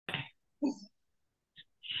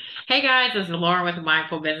Hey guys, this is Lauren with the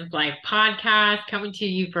Mindful Business Life podcast coming to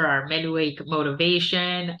you for our midweek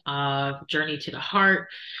motivation of Journey to the Heart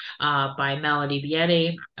by Melody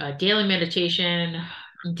Beatty, daily meditations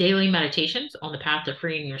on the path to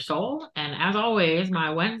freeing your soul. And as always,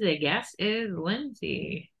 my Wednesday guest is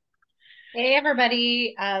Lindsay. Hey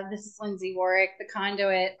everybody, this is Lindsay Warwick, the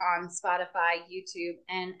conduit on Spotify, YouTube,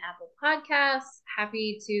 and Apple Podcasts.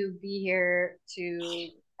 Happy to be here to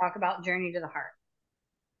talk about Journey to the Heart.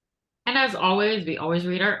 And as always, we always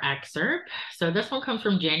read our excerpt. So this one comes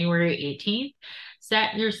from January 18th.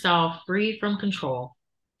 Set yourself free from control.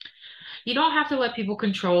 You don't have to let people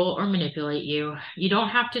control or manipulate you. You don't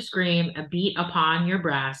have to scream a beat upon your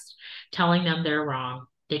breast, telling them they're wrong.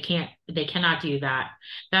 They cannot do that.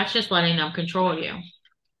 That's just letting them control you.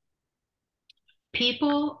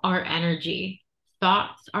 People are energy.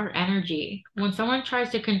 Thoughts are energy. When someone tries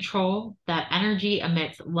to control, that energy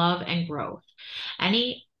emits love and growth.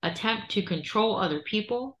 Any attempt to control other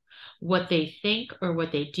people, what they think or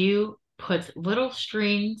what they do, puts little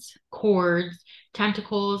strings, cords,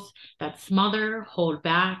 tentacles that smother, hold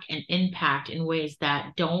back, and impact in ways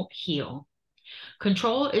that don't heal.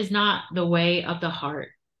 Control is not the way of the heart.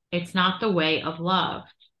 It's not the way of love.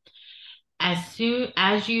 As soon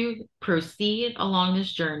as you proceed along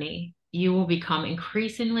this journey, you will become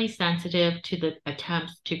increasingly sensitive to the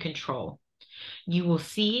attempts to control. You will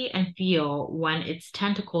see and feel when its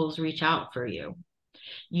tentacles reach out for you.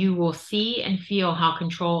 You will see and feel how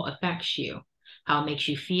control affects you, how it makes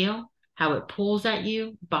you feel, how it pulls at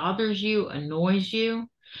you, bothers you, annoys you.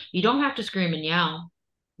 You don't have to scream and yell.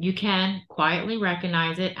 You can quietly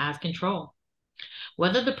recognize it as control.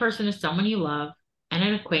 Whether the person is someone you love,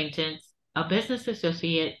 an acquaintance, a business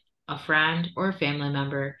associate, a friend, or a family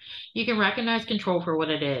member, you can recognize control for what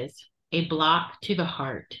it is, a block to the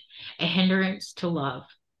heart, a hindrance to love.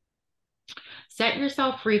 Set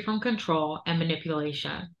yourself free from control and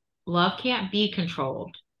manipulation. Love can't be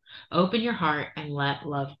controlled. Open your heart and let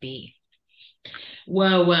love be.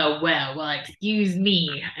 Well, excuse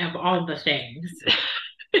me of all the things.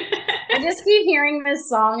 I just keep hearing this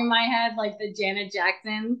song in my head, like the Janet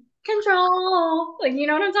Jackson Control. Like, you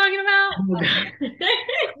know what I'm talking about? Oh, Like, God.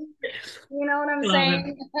 you know what I'm Love it.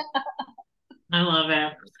 saying? I love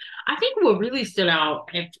it. I think what really stood out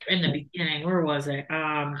in the beginning, where was it?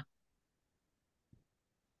 The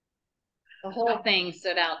whole thing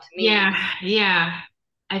stood out to Yeah, me. yeah.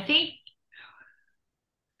 I think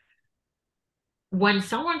when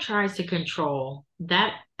someone tries to control,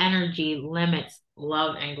 that energy limits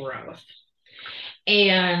love and growth.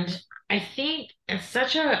 And I think it's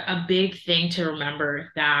such a big thing to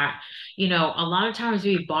remember that, a lot of times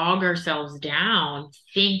we bog ourselves down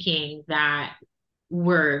thinking that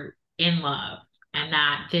we're in love and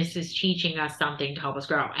that this is teaching us something to help us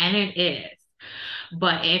grow. And it is.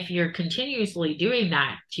 But if you're continuously doing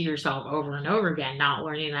that to yourself over and over again, not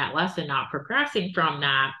learning that lesson, not progressing from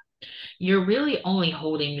that, you're really only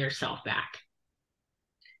holding yourself back.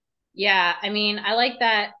 Yeah, I mean, I like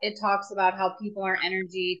that it talks about how people are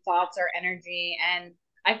energy, thoughts are energy, and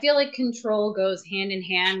I feel like control goes hand in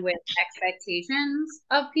hand with expectations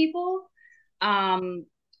of people. Um,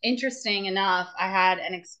 Interesting enough, I had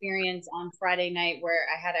an experience on Friday night where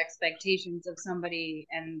I had expectations of somebody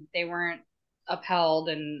and they weren't upheld,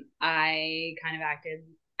 and I kind of acted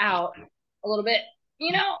out a little bit,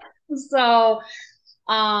 you know? So,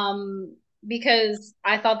 um, because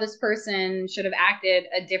I thought this person should have acted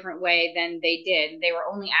a different way than they did. They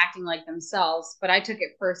were only acting like themselves, but I took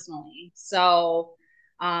it personally. So,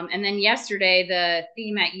 and then yesterday, the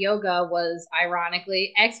theme at yoga was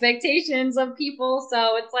ironically expectations of people.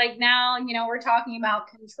 So it's like now, we're talking about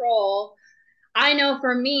control. I know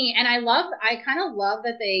for me, and I kind of love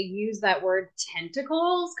that they use that word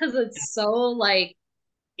tentacles because it's so like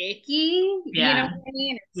icky. You know Yeah. what I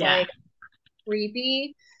mean? It's Yeah. like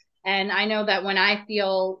creepy. And I know that when I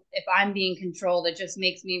feel if I'm being controlled, it just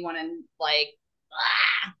makes me want to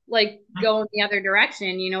like go in the other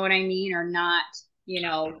direction, you know what I mean? Or not,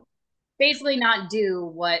 basically not do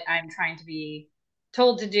what I'm trying to be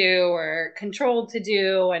told to do or controlled to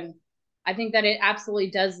do. And I think that it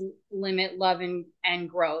absolutely does limit love and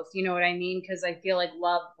growth. You know what I mean? Because I feel like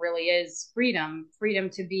love really is freedom, freedom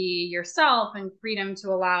to be yourself and freedom to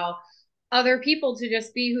allow other people to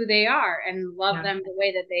just be who they are and love Yeah. them the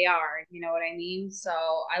way that they are. You know what I mean? So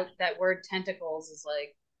I that word tentacles is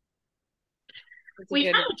like it's a We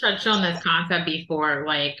good kind one. of touched on this concept before.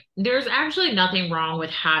 Like, there's actually nothing wrong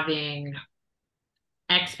with having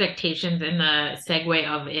expectations in the segue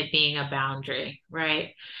of it being a boundary,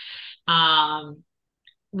 right? Um,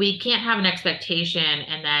 we can't have an expectation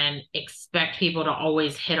and then expect people to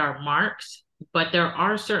always hit our marks but there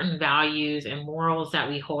are certain values and morals that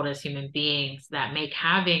we hold as human beings that make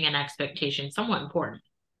having an expectation somewhat important.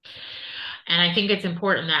 And I think it's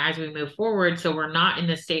important that as we move forward, so we're not in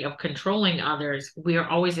the state of controlling others, we are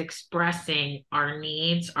always expressing our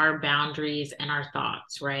needs, our boundaries, and our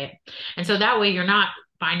thoughts, right? And so that way you're not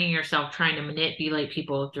finding yourself trying to manipulate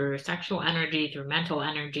people through sexual energy, through mental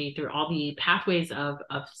energy, through all the pathways of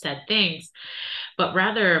said things, but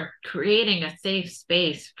rather creating a safe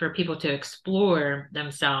space for people to explore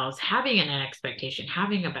themselves, having an expectation,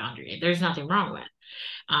 having a boundary. There's nothing wrong with.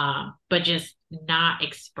 But just not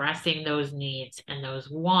expressing those needs and those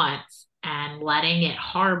wants and letting it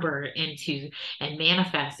harbor into and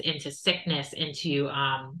manifest into sickness, into,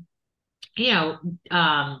 you know,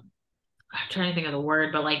 I'm trying to think of the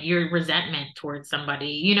word, but like your resentment towards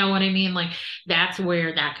somebody, you know what I mean? Like that's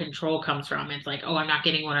where that control comes from. It's like, oh, I'm not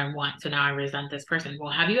getting what I want, so now I resent this person.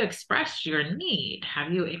 Well, have you expressed your need?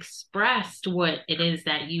 Have you expressed what it is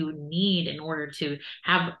that you need in order to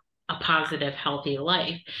have a positive, healthy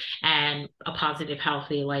life and a positive,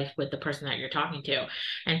 healthy life with the person that you're talking to?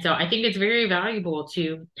 And so I think it's very valuable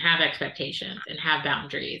to have expectations and have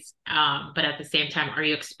boundaries. But at the same time, are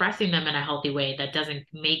you expressing them in a healthy way that doesn't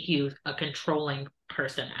make you a controlling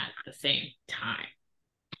person at the same time?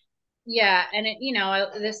 Yeah, and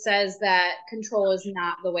this says that control is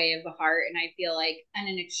not the way of the heart, and I feel like in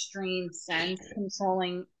an extreme sense,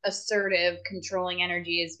 assertive, controlling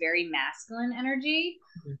energy is very masculine energy.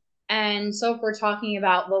 Mhm. And so if we're talking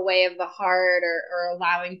about the way of the heart, or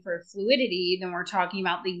allowing for fluidity, then we're talking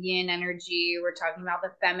about the yin energy, we're talking about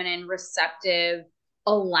the feminine, receptive,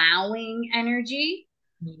 allowing energy.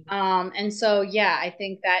 And so yeah, I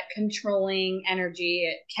think that controlling energy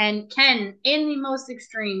can in the most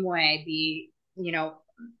extreme way be,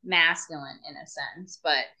 masculine in a sense,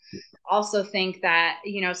 but also think that,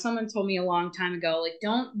 someone told me a long time ago, like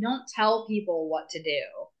don't tell people what to do.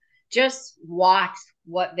 Just watch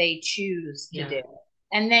what they choose to Yeah. do.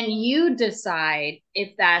 And then you decide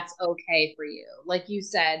if that's okay for you. Like you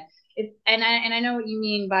said, and I know what you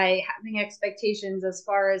mean by having expectations as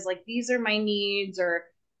far as like these are my needs, or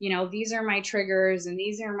these are my triggers and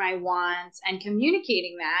these are my wants, and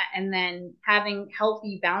communicating that and then having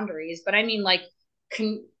healthy boundaries. But I mean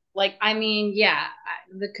con- yeah,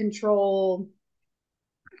 the control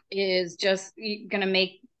is just gonna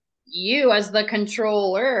make you as the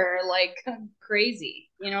controller like crazy.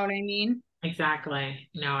 You know what I mean? Exactly.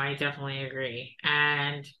 No, I definitely agree.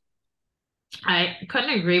 And I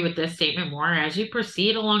couldn't agree with this statement more. As you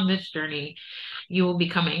proceed along this journey, you will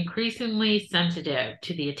become increasingly sensitive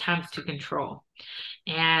to the attempts to control.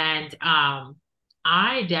 And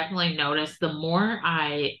I definitely noticed the more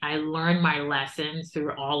I learn my lessons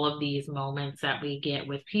through all of these moments that we get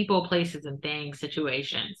with people, places, and things,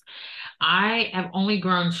 situations, I have only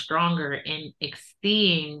grown stronger in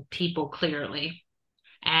seeing people clearly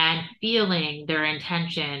and feeling their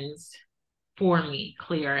intentions for me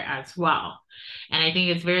clear as well. And I think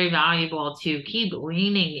it's very valuable to keep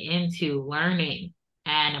leaning into learning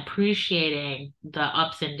and appreciating the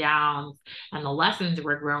ups and downs and the lessons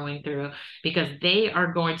we're growing through, because they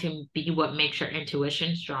are going to be what makes your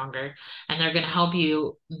intuition stronger, and they're going to help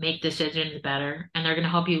you make decisions better, and they're going to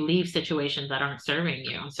help you leave situations that aren't serving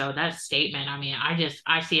you. So that statement, I mean,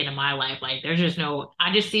 I see it in my life, like there's just no,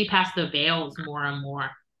 I just see past the veils more and more.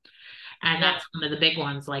 And Yeah. that's one of the big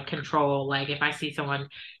ones, like control. Like if I see someone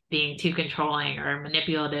being too controlling or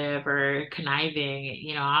manipulative or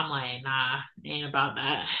conniving, I'm like, nah, ain't about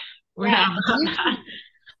that. We're Yeah, not about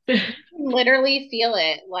that. literally feel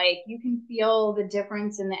it. Like you can feel the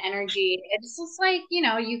difference in the energy. It's just like,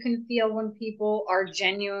 you can feel when people are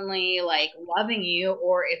genuinely like loving you,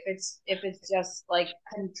 or if it's just like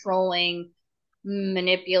controlling,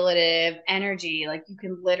 manipulative energy. Like you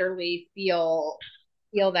can literally feel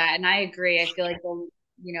that. And I agree. I feel like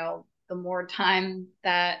the more time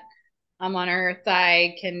that I'm on earth,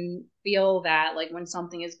 I can feel that, like when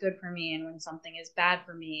something is good for me and when something is bad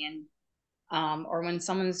for me, and or when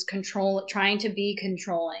someone's trying to be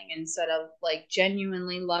controlling instead of like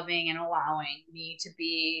genuinely loving and allowing me to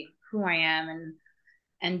be who I am,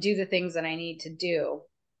 and do the things that I need to do.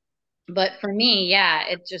 But for me, yeah,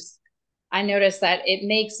 I noticed that it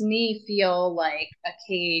makes me feel like a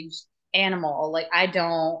caged animal. Like I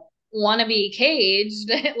don't want to be caged.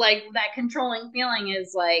 Like that controlling feeling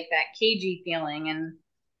is like that cagey feeling, and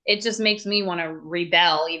it just makes me want to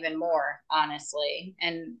rebel even more, honestly.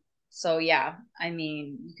 And so yeah, I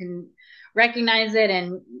mean, you can recognize it,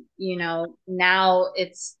 and now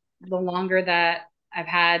it's the longer that I've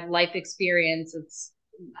had life experience,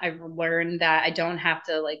 I've learned that I don't have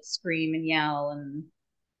to like scream and yell, and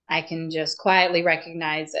I can just quietly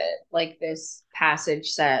recognize it, like this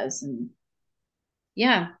passage says. And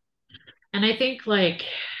yeah, And I think like,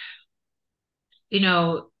 you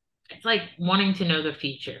know, it's like wanting to know the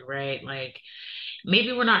future, right? Like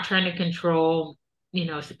maybe we're not trying to control,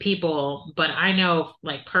 people, but I know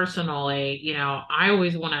like personally, I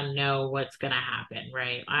always want to know what's going to happen,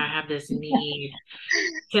 right? I have this need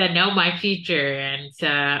to know my future and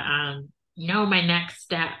to know my next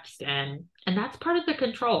steps, and that's part of the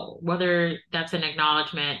control, whether that's an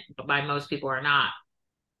acknowledgement by most people or not.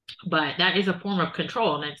 But that is a form of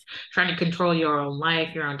control, and it's trying to control your own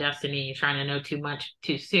life, your own destiny, trying to know too much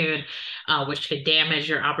too soon, which could damage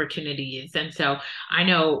your opportunities. And so I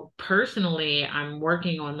know personally, I'm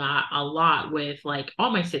working on that a lot with like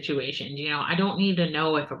all my situations. I don't need to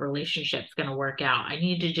know if a relationship's going to work out. I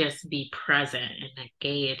need to just be present and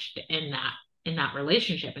engaged in that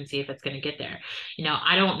relationship and see if it's going to get there.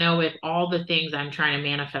 I don't know if all the things I'm trying to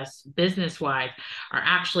manifest business wise are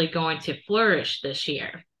actually going to flourish this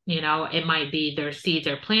year. It might be their seeds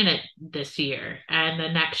are planted this year and the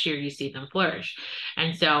next year you see them flourish.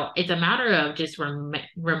 And so it's a matter of just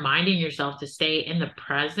reminding yourself to stay in the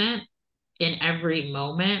present in every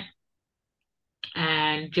moment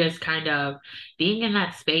and just kind of being in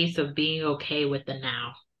that space of being okay with the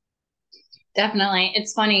now. definitely.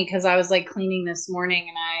 It's funny because I was like cleaning this morning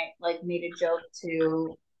and I like made a joke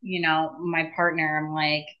to, my partner. I'm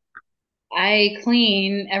like, I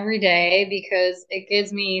clean every day because it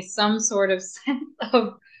gives me some sort of sense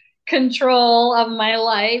of control of my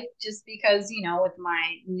life just because, with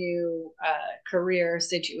my new career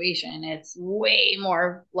situation, it's way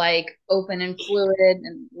more like open and fluid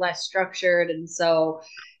and less structured. And so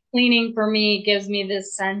cleaning for me gives me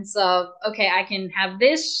this sense of, okay, I can have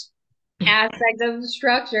this aspect of the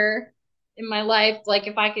structure in my life. Like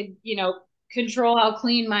if I could, control how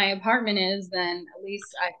clean my apartment is, then at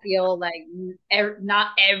least I feel like not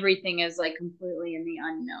everything is like completely in the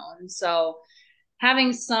unknown. So having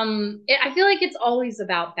I feel like it's always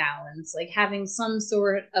about balance, like having some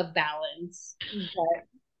sort of balance. But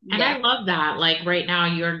And yeah, I love that. Like right now,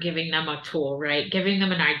 you're giving them a tool, right? Giving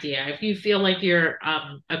them an idea. If you feel like you're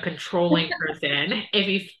a controlling person, if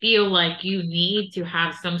you feel like you need to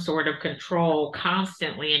have some sort of control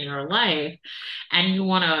constantly in your life and you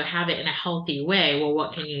want to have it in a healthy way, well,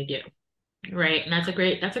 what can you do? Right. And that's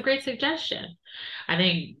a great suggestion. I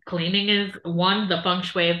think cleaning is one, the feng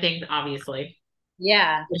shui of things, obviously,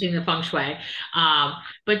 yeah, pushing the feng shui. Um,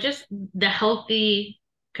 but just the healthy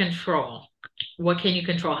control. What can you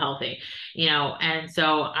control healthy? And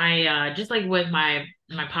so I just like with my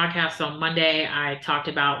podcast on Monday, I talked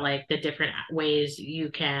about like the different ways you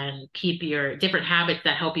can keep your different habits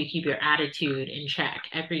that help you keep your attitude in check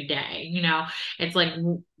every day. It's like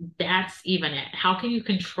that's even it. How can you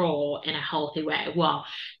control in a healthy way? Well,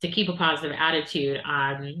 to keep a positive attitude,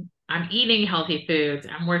 I'm eating healthy foods,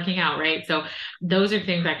 I'm working out, right? So those are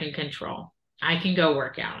things I can control. I can go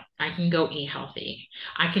work out. I can go eat healthy.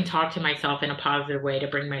 I can talk to myself in a positive way to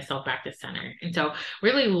bring myself back to center. And so,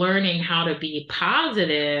 really learning how to be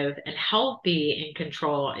positive and healthy in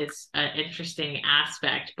control is an interesting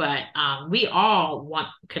aspect. But we all want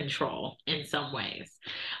control in some ways.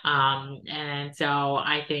 And so,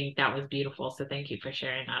 I think that was beautiful. So, thank you for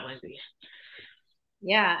sharing that, Lindsay.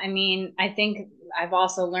 yeah. I mean, I think I've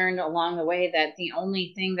also learned along the way that the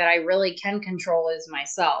only thing that I really can control is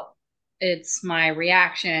myself. It's my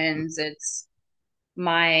reactions, it's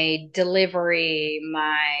my delivery,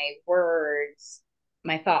 my words,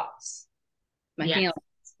 my thoughts, my Yes.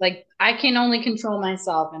 feelings. Like I can only control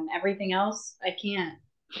myself and everything else I can't.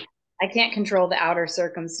 I can't control the outer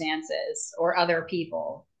circumstances or other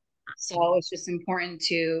people. So it's just important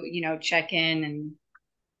to, check in and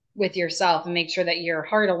with yourself and make sure that you're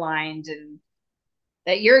heart aligned and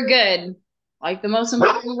that you're good. Like the most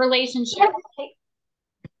important relationship.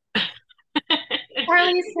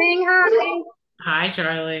 Charlie's saying hi. Hi,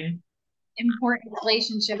 Charlie. Important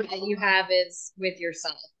relationship that you have is with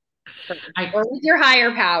yourself first, I or with your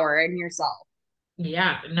higher power and yourself.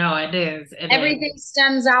 Yeah, no, it is. It is. Everything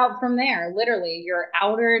stems out from there, literally. Your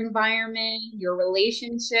outer environment, your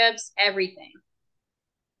relationships, everything.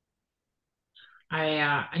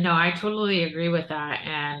 No, I totally agree with that.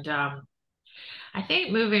 And I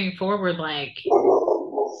think moving forward, like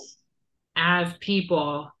as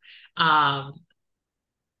people, um,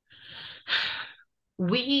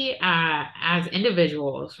 we as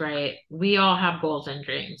individuals, right? We all have goals and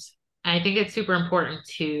dreams. And I think it's super important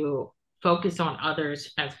to focus on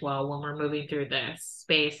others as well when we're moving through this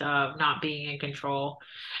space of not being in control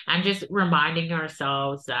and just reminding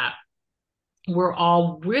ourselves that we're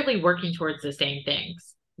all really working towards the same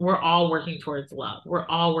things. we're all working towards love. We're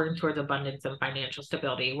all working towards abundance and financial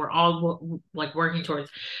stability. We're all like working towards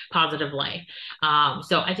positive life.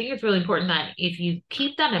 So I think it's really important that if you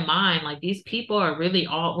keep that in mind, like these people are really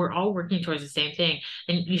all, we're all working towards the same thing,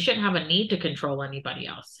 and you shouldn't have a need to control anybody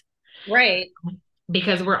else Right.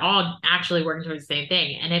 because we're all actually working towards the same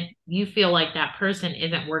thing. And if you feel like that person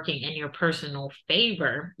isn't working in your personal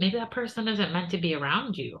favor, maybe that person isn't meant to be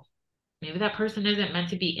around you. Maybe that person isn't meant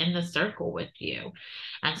to be in the circle with you.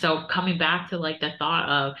 And so coming back to like the thought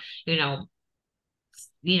of, you know,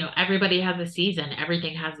 everybody has a season,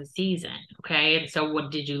 everything has a season. Okay. And so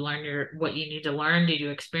what did you learn what you need to learn? Did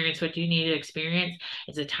you experience what you need to experience?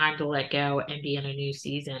 It's a time to let go and be in a new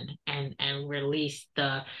season and release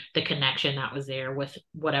the connection that was there with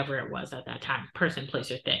whatever it was at that time, person,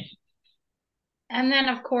 place, or thing. And then,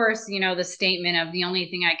 of course, the statement of the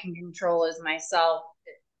only thing I can control is myself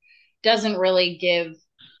doesn't really give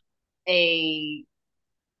a,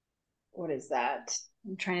 what is that?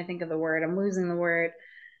 I'm trying to think of the word. I'm losing the word.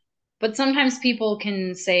 But sometimes people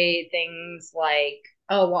can say things like,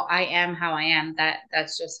 "Oh, well, I am how I am.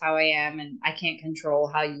 That's just how I am, and I can't control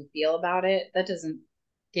how you feel about it." That doesn't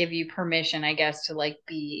give you permission, I guess, to like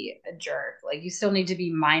be a jerk. Like you still need to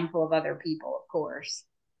be mindful of other people, of course.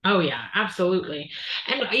 Oh yeah, absolutely.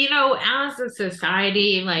 And as a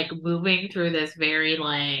society, like moving through this very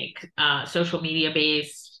like social media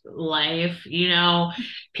based life,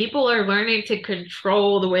 people are learning to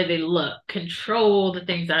control the way they look, control the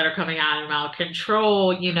things that are coming out of their mouth,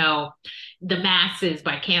 control, the masses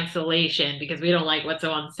by cancellation because we don't like what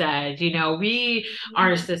someone says. We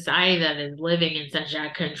are a society that is living in such a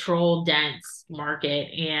control dense market,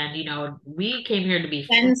 and we came here to be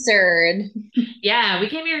Censored. yeah, we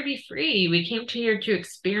came here to be free. We came to here to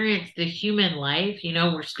experience the human life.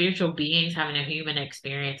 We're spiritual beings having a human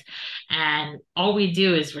experience. And all we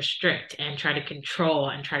do is restrict and try to control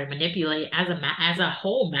and try to manipulate as a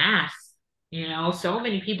whole mass. So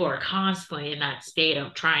many people are constantly in that state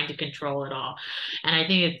of trying to control it all. And I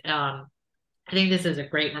think this is a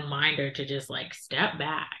great reminder to just like step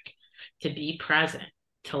back, to be present,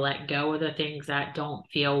 to let go of the things that don't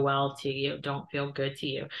feel well to you, don't feel good to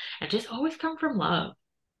you, and just always come from love.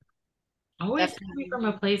 Always coming Definitely. from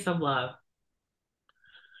a place of love.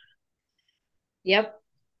 Yep.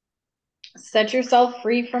 Set yourself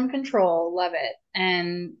free from control. Love it.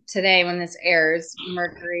 And today, when this airs,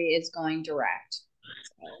 Mercury is going direct.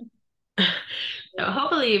 So. So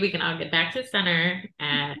hopefully we can all get back to center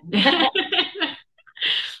and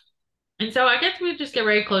and so I guess we just get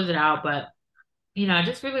ready to close it out, but I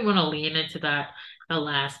just really want to lean into the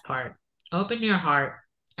last part. Open your heart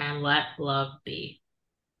and let love be.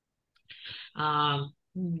 Um,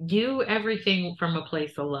 do everything from a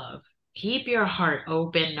place of love. Keep your heart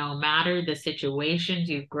open no matter the situations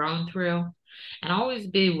you've grown through, and always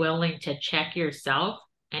be willing to check yourself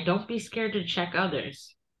and don't be scared to check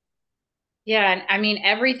others. Yeah, and I mean,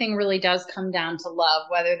 everything really does come down to love,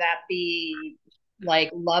 whether that be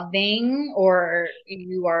like loving or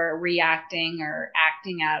you are reacting or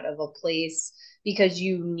acting out of a place because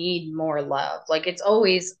you need more love. Like it's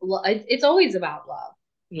always about love.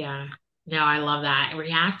 Yeah. No, I love that.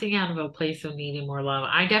 Reacting out of a place of needing more love.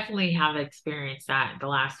 I definitely have experienced that the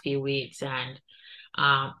last few weeks, and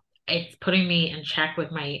um it's putting me in check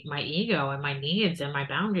with my ego and my needs and my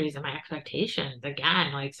boundaries and my expectations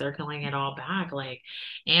again, like circling it all back. Like,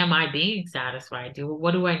 am I being satisfied?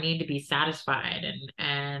 What do I need to be satisfied?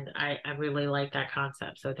 And I really like that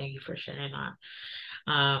concept. So thank you for sharing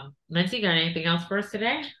that. Lindsay, got anything else for us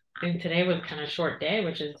today? I think today was kind of short day,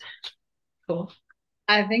 which is cool.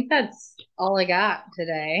 I think that's all I got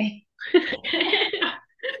today.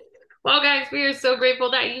 Well, guys, we are so grateful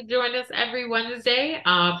that you join us every Wednesday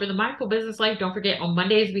for the Mindful Business Life. Don't forget, on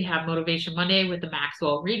Mondays, we have Motivation Monday with the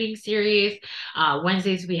Maxwell Reading Series.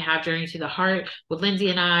 Wednesdays, we have Journey to the Heart with Lindsay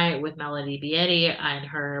and I, with Melody Bietti and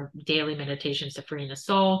her daily meditations to freeing the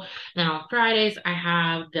soul. Then on Fridays, I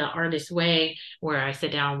have The Artist's Way, where I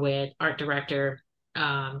sit down with art director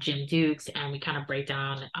Jim Dukes, and we kind of break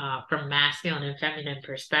down from masculine and feminine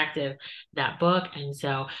perspective that book. And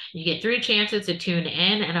so you get three chances to tune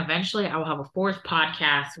in, and eventually I will have a fourth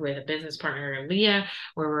podcast with a business partner, Leah,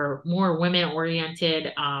 where we're more women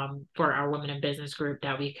oriented for our women in business group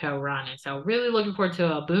that we co-run. And so really looking forward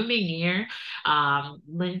to a booming year.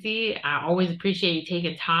 Lindsay, I always appreciate you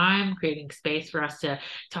taking time, creating space for us to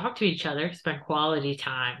talk to each other, spend quality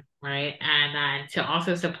time, right? And then to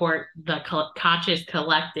also support the conscious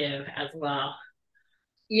collective as well.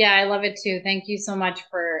 Yeah, I love it too. Thank you so much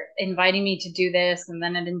for inviting me to do this. And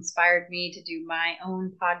then it inspired me to do my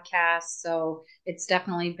own podcast. So it's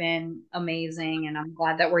definitely been amazing. And I'm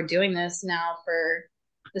glad that we're doing this now for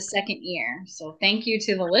the second year. So thank you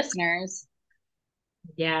to the listeners.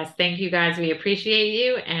 Yes, thank you guys. We appreciate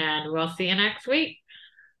you, and we'll see you next week.